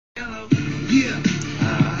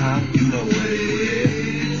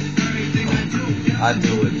I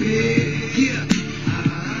do it big.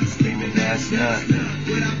 Screaming that's done.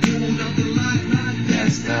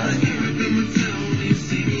 That's done.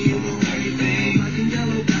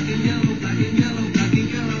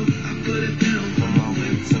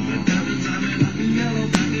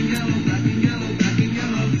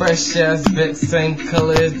 Fresh ass vet, same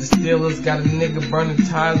color as the Steelers. Got a nigga burning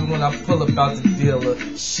tires when I pull up out the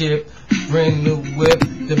dealership. Brand new whip,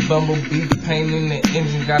 the bumblebee paint in the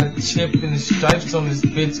engine. Got a chip and the stripes on this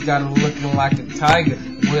bitch. Got her looking like a tiger.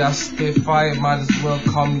 The way I spit fire, might as well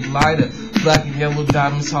call me lighter. Black and yellow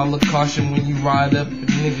diamonds, all the caution when you ride up. And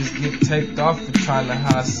niggas get taped off for trying to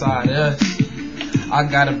high side us. I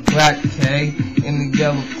got a black K in the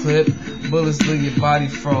yellow clip. Bullets leave your body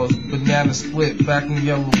froze. Banana split. Black and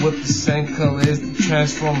yellow whip, the same color as the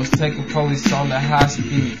Transformers. Taking police on the high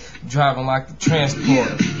speed. Driving like the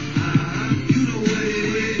transporter.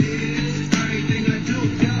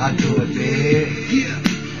 I do it big.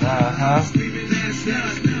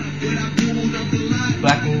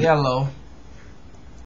 Black and yellow.